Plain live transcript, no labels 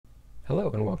Hello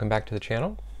and welcome back to the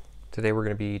channel. Today we're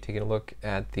going to be taking a look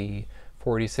at the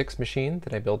 486 machine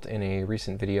that I built in a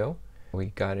recent video. We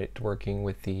got it working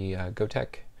with the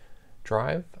Gotek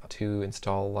drive to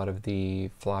install a lot of the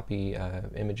floppy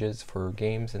images for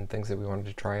games and things that we wanted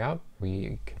to try out.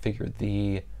 We configured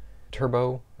the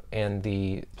turbo and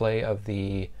the display of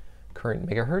the current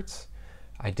megahertz.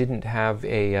 I didn't have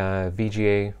a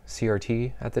VGA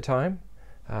CRT at the time,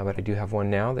 but I do have one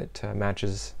now that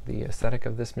matches the aesthetic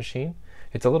of this machine.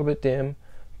 It's a little bit dim,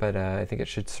 but I think it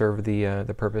should serve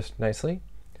the purpose nicely.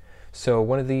 So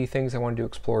one of the things I wanted to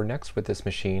explore next with this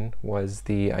machine was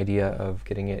the idea of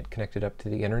getting it connected up to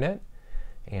the internet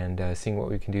and seeing what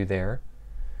we can do there.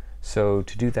 So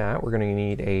to do that, we're going to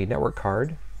need a network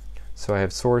card. So I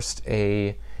have sourced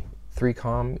a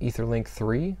 3Com Etherlink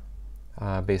 3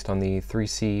 based on the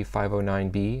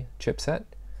 3C509B chipset,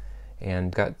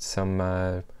 and got some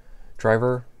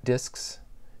driver disks,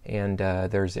 and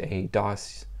there's a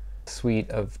DOS suite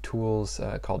of tools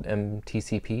called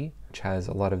MTCP, which has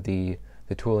a lot of the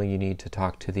tooling you need to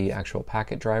talk to the actual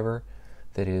packet driver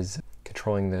that is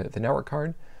controlling the network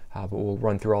card. But we'll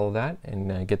run through all of that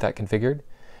and get that configured,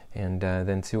 and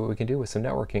then see what we can do with some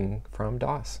networking from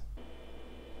DOS.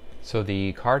 So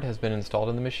the card has been installed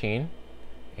in the machine,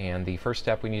 and the first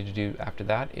step we need to do after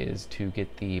that is to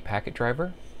get the packet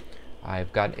driver.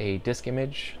 I've got a disk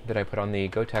image that I put on the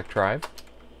Gotek drive,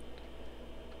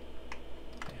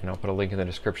 and I'll put a link in the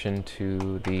description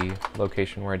to the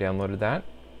location where I downloaded that.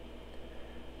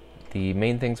 The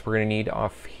main things we're going to need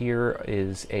off here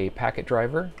is a packet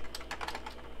driver,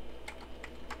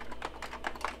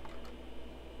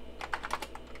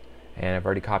 and I've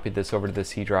already copied this over to the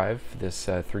C drive. This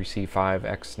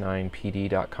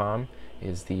 3C5x9pd.com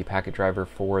is the packet driver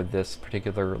for this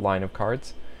particular line of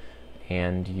cards,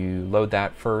 and you load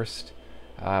that first,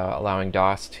 allowing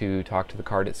DOS to talk to the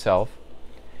card itself.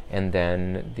 And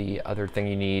then the other thing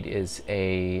you need is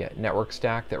a network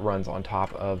stack that runs on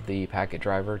top of the packet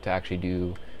driver to actually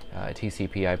do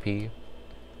TCP/IP.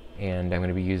 And I'm going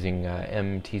to be using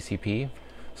MTCP.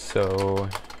 So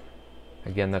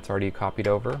again, that's already copied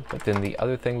over. But then the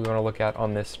other thing we want to look at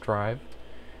on this drive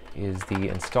is the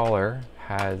installer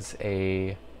has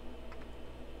a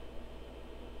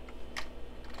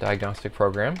diagnostic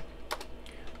program.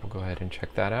 We'll go ahead and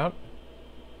check that out.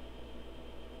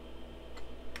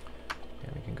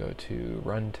 And we can go to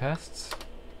Run Tests.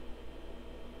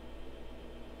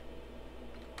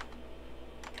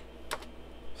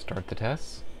 Start the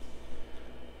tests.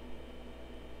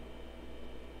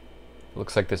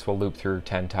 Looks like this will loop through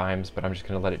 10 times, but I'm just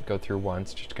going to let it go through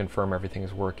once just to confirm everything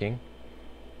is working,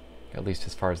 at least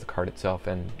as far as the card itself,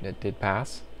 and it did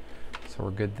pass. So we're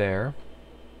good there.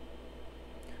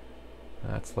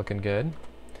 That's looking good.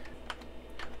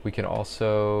 We can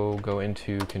also go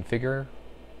into Configure.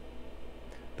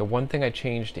 The one thing I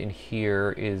changed in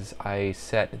here is I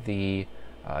set the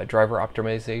driver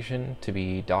optimization to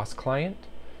be DOS client.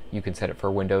 You can set it for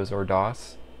Windows or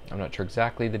DOS. I'm not sure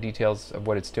exactly the details of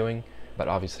what it's doing, but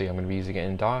obviously I'm going to be using it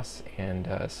in DOS, and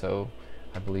so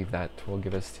I believe that will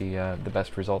give us the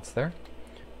best results there.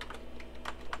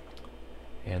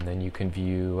 And then you can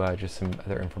view just some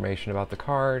other information about the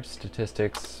card,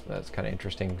 statistics. That's kind of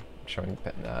interesting, showing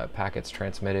packets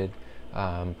transmitted,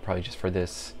 probably just for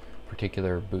this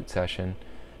particular boot session.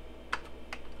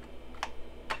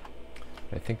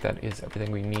 I think that is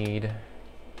everything we need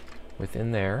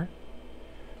within there.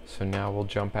 So now we'll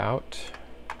jump out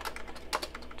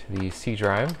to the C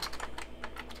drive,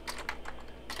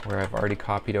 where I've already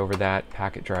copied over that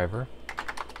packet driver.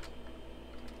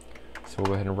 So we'll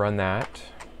go ahead and run that.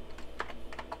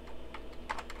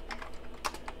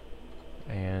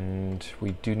 And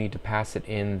we do need to pass it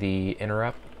in the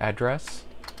interrupt address,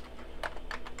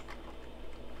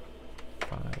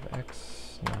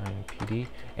 5x9pd,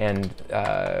 and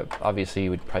obviously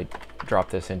you would probably drop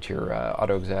this into your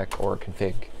autoexec or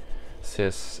config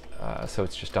sys, so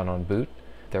it's just done on boot.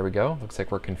 There we go, looks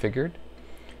like we're configured.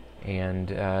 And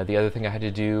the other thing I had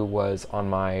to do was on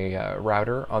my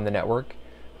router on the network,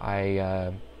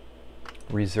 I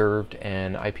reserved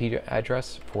an IP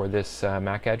address for this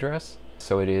MAC address,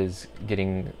 so it is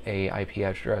getting a IP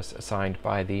address assigned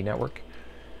by the network.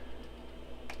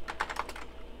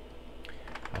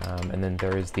 And then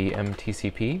there is the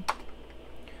MTCP.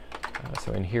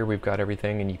 So in here we've got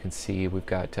everything, and you can see we've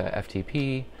got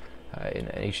FTP, an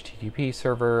HTTP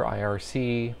server,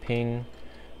 IRC, ping.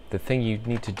 The thing you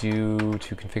need to do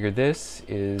to configure this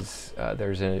is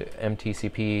there's an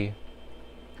MTCP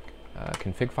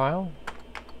config file,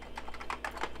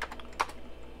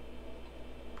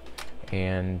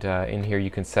 and in here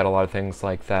you can set a lot of things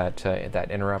like that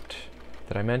that interrupt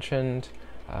that I mentioned.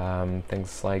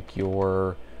 things like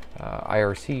your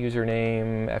IRC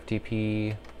username,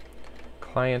 FTP,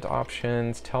 client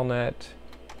options, telnet,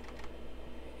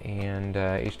 and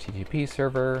HTTP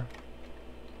server.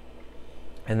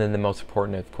 And then the most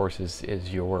important, of course,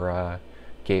 is your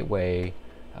gateway,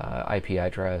 IP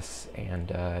address, and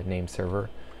name server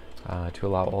to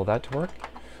allow all that to work.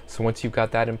 So once you've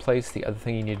got that in place, the other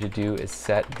thing you need to do is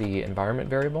set the environment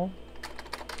variable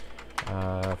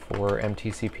for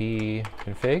MTCP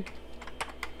config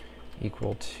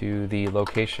equal to the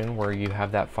location where you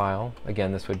have that file.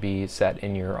 Again, this would be set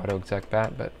in your autoexec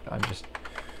bat, but I'm just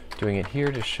doing it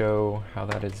here to show how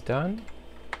that is done.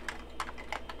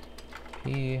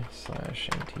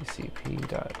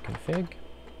 p/mtcp.config.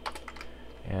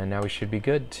 And now we should be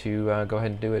good to go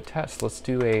ahead and do a test. Let's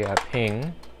do a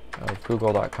ping of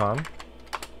google.com.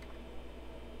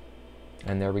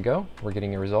 And there we go. We're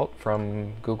getting a result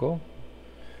from Google.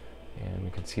 And we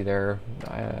can see their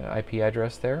IP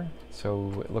address there.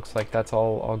 So it looks like that's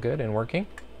all good and working.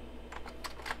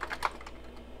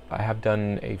 I have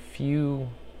done a few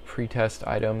pre-test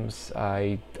items.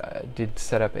 I did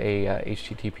set up a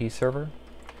HTTP server.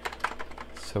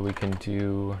 So we can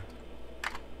do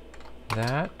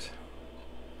that.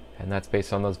 And that's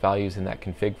based on those values in that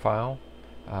config file.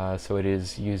 So it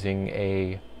is using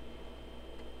a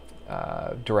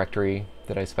directory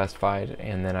that I specified,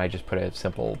 and then I just put a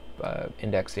simple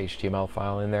indexed HTML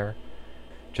file in there.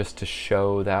 Just to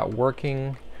show that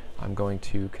working, I'm going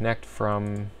to connect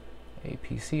from a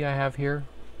PC I have here.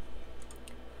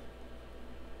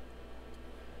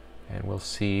 And we'll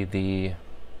see the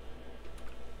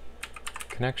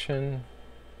connection.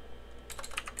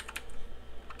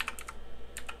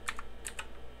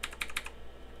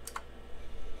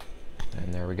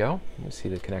 And there we go. You see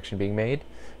the connection being made.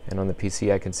 And on the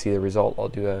PC I can see the result. I'll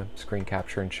do a screen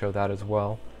capture and show that as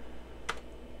well.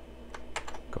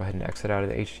 Go ahead and exit out of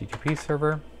the HTTP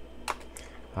server.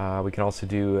 We can also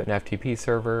do an FTP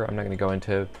server. I'm not going to go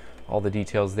into all the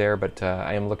details there, but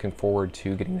I am looking forward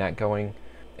to getting that going.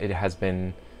 It has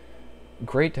been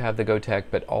great to have the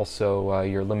GoTech, but also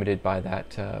you're limited by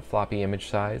that floppy image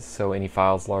size. So any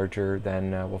files larger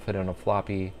than will fit on a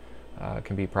floppy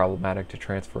can be problematic to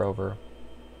transfer over.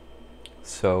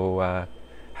 So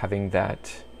having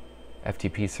that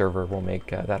FTP server will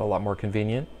make that a lot more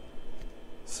convenient.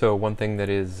 So one thing that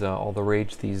is all the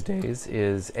rage these days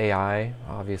is AI,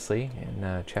 obviously,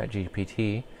 and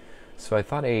ChatGPT. So I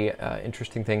thought a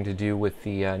interesting thing to do with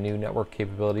the new network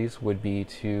capabilities would be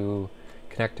to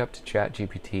connect up to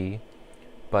ChatGPT,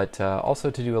 but also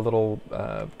to do a little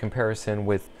comparison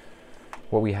with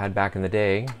what we had back in the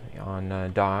day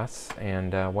on DOS,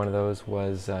 and one of those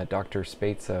was Dr.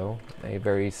 Sbaitso, a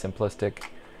very simplistic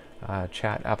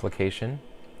chat application.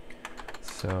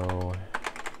 So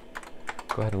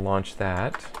go ahead and launch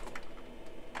that.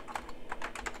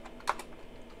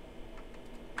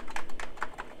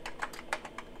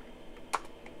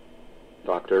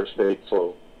 Dr.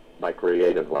 Sbaitso, my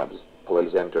Creative Labs,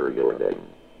 please enter your name.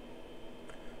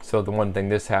 So the one thing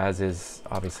this has is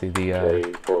obviously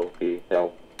the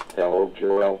J-O-E-L. Hello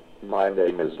Joel, my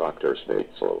name is Dr.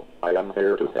 Sbaitso. I am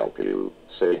here to help you.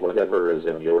 Say whatever is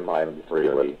in your mind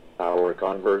freely. Our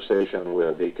conversation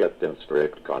will be kept in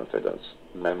strict confidence.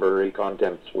 Memory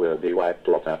contents will be wiped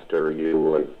off after you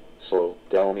leave. So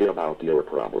tell me about your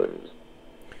problems.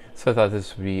 So I thought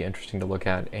this would be interesting to look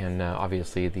at, and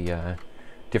obviously the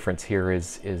difference here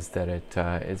is that it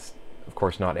is of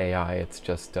course not AI. It's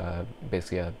just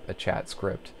basically a chat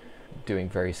script doing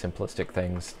very simplistic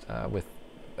things with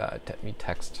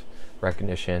text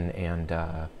recognition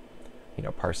and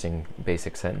parsing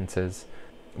basic sentences.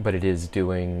 But it is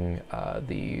doing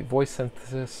the voice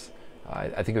synthesis.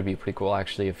 I think it would be pretty cool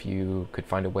actually if you could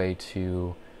find a way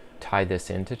to tie this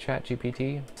into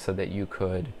ChatGPT so that you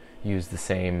could use the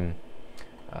same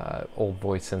old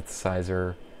voice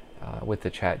synthesizer with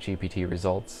the ChatGPT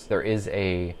results. There is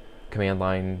a command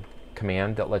line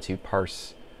command that lets you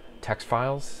parse text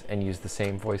files and use the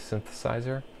same voice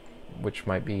synthesizer, which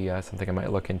might be something I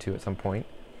might look into at some point.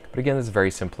 But again, this is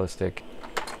very simplistic.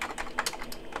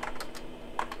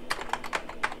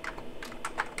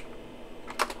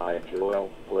 Hi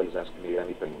Joel, please ask me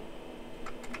anything.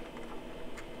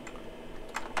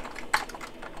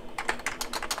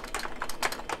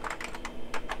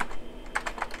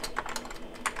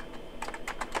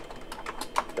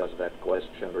 Does that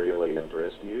question really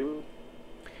interest you?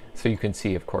 So you can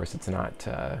see, of course, it's not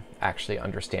actually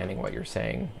understanding what you're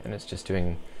saying, and it's just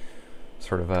doing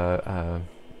sort of a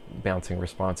bouncing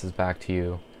responses back to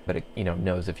you. But it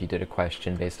knows if you did a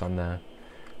question based on the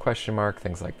question mark,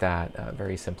 things like that.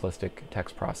 Very simplistic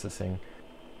text processing.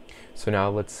 So now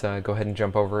let's go ahead and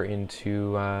jump over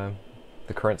into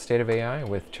the current state of AI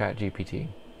with ChatGPT.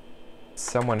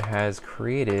 Someone has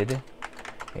created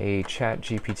a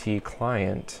ChatGPT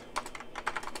client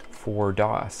for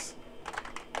DOS.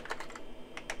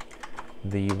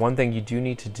 The one thing you do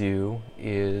need to do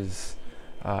is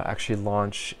actually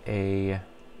launch a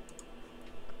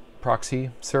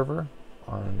proxy server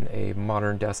on a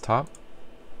modern desktop.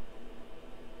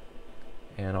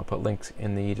 And I'll put links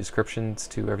in the descriptions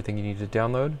to everything you need to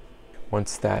download.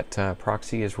 Once that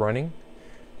proxy is running,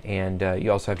 and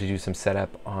you also have to do some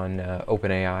setup on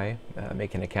OpenAI,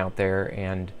 make an account there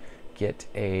and get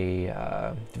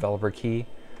a developer key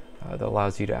that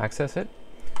allows you to access it.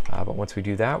 But once we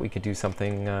do that, we could do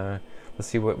something, let's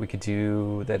see what we could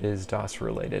do that is DOS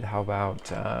related. How about,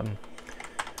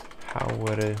 how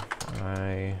would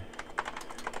I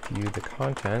view the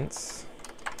contents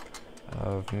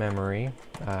of memory?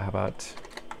 How about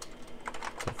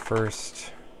the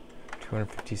first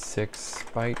 256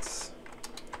 bytes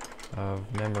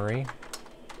of memory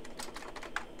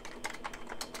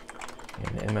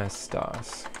in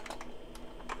MS-DOS.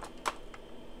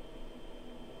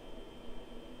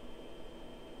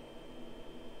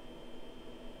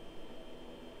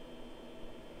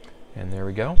 And there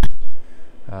we go.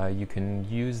 You can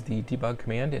use the debug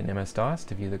command in MS-DOS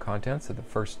to view the contents of the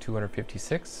first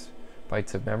 256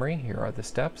 bytes of memory. Here are the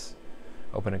steps.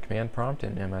 Open a command prompt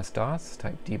in MS-DOS,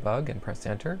 type debug and press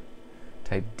enter.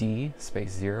 Type D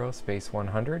space 0 space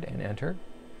 100 and enter.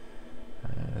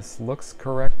 This looks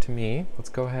correct to me. Let's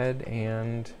go ahead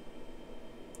and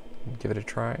give it a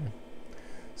try.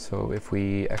 So if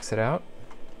we exit out,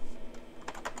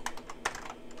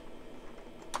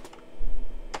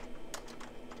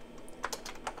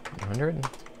 and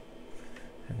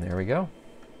there we go.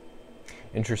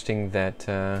 Interesting that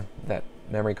that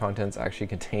memory contents actually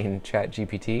contain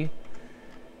ChatGPT.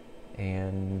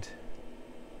 And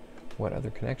what other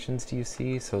connections do you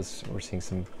see? So we're seeing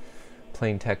some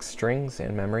plain text strings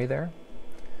and memory there.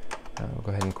 We'll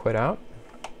go ahead and quit out.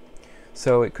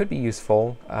 So it could be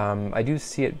useful. I do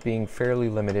see it being fairly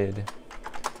limited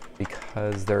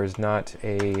because there is not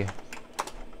a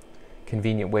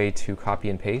convenient way to copy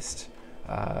and paste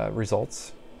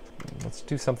results. Let's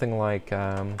do something like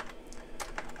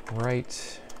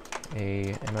write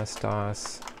a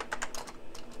MS-DOS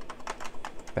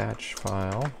batch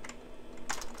file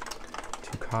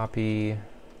to copy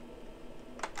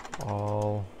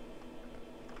all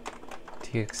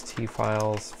txt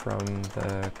files from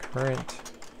the current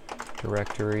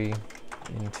directory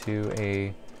into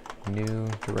a new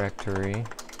directory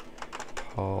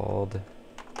called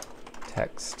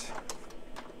text.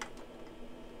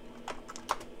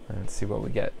 Let's see what we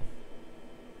get.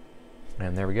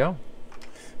 And there we go.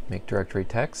 Make directory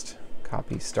text,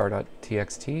 copy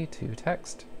star.txt to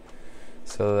text.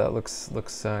 So that looks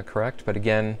correct, but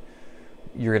again,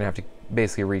 you're going to have to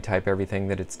basically retype everything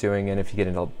that it's doing, and if you get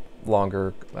into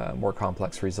longer, more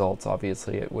complex results,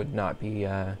 obviously it would not be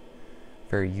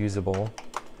very usable.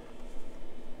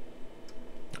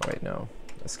 Oh wait, no.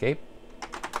 Escape.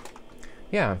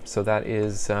 Yeah, so that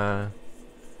is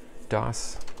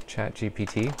DOS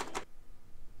ChatGPT.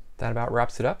 That about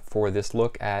wraps it up for this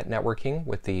look at networking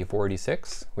with the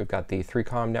 486. We've got the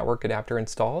 3COM network adapter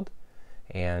installed,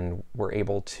 and we're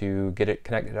able to get it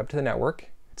connected up to the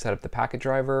network, set up the packet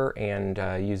driver, and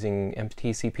using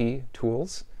MTCP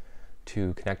tools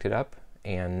to connect it up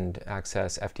and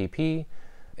access FTP,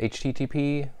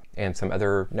 HTTP, and some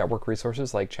other network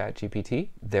resources like ChatGPT.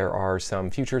 There are some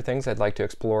future things I'd like to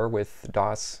explore with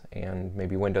DOS and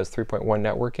maybe Windows 3.1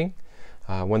 networking.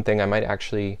 One thing I might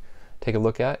actually take a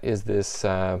look at is this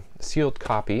sealed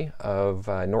copy of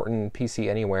Norton PC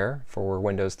Anywhere for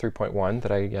Windows 3.1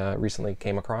 that I recently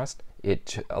came across.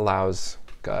 It allows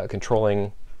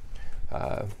controlling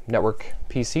network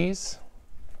PCs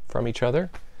from each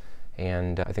other,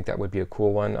 and I think that would be a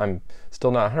cool one. I'm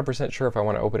still not 100% sure if I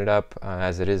want to open it up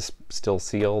as it is still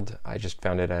sealed. I just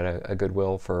found it at a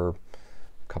Goodwill for a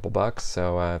couple bucks,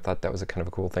 so I thought that was a kind of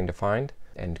a cool thing to find,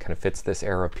 and kind of fits this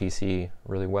era of PC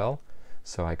really well.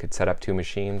 So I could set up two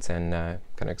machines and kind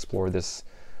of explore this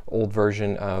old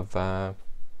version of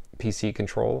PC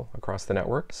control across the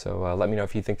network. So let me know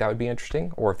if you think that would be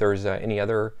interesting, or if there's any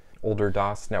other older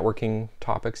DOS networking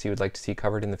topics you would like to see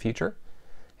covered in the future.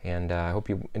 And I hope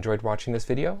you enjoyed watching this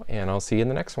video, and I'll see you in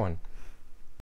the next one.